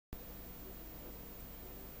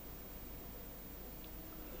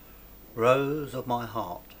Rose of my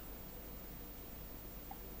heart.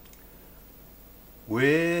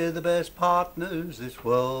 We're the best partners this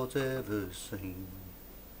world's ever seen,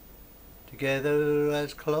 together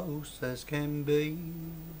as close as can be.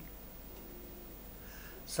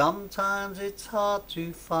 Sometimes it's hard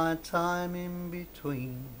to find time in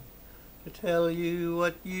between to tell you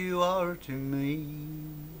what you are to me.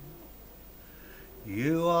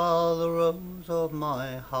 You are the rose of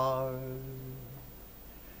my heart.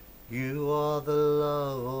 You are the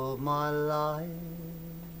love of my life.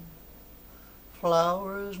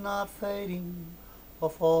 Flowers not fading or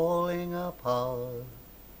falling apart.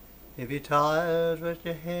 If you're tired, rest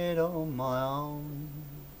your head on my arm.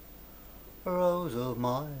 Rose of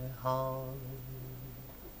my heart.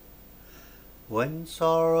 When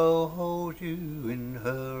sorrow holds you in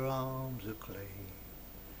her arms of clay,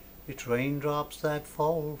 it's raindrops that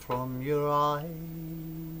fall from your eyes.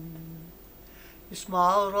 You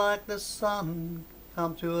smile like the sun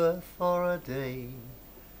come to earth for a day.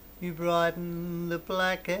 You brighten the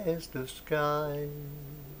blackest of skies.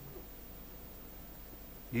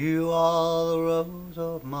 You are the rose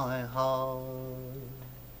of my heart.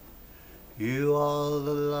 You are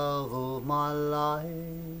the love of my life.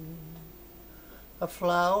 A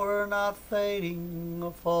flower not fading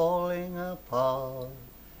or falling apart.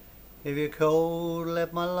 If you're cold,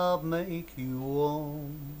 let my love make you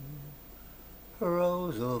warm.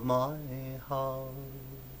 Rose of my heart.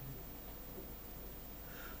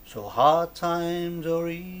 So hard times or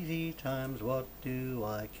easy times, what do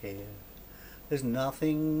I care? There's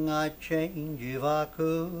nothing I'd change if I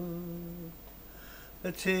could.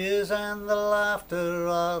 The tears and the laughter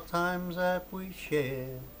are times that we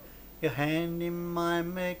share. Your hand in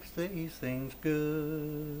mine makes these things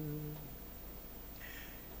good.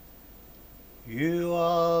 You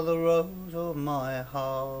are the rose of my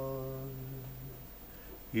heart.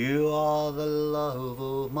 You are the love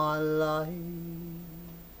of my life.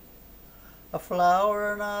 A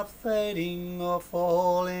flower not fading or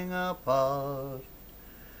falling apart.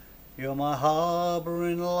 You're my harbor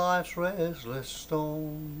in life's restless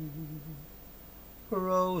storm.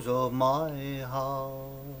 Rose of my heart.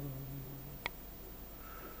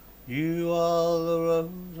 You are the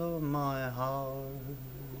rose of my heart.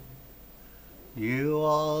 You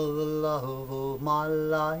are the love of my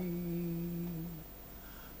life.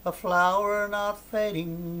 A flower not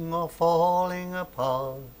fading or falling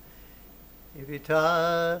apart. If you're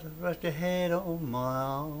tired, rest your head on my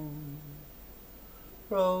arm.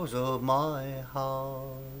 Rose of my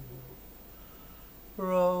heart.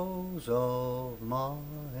 Rose of my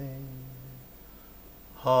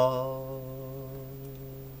heart.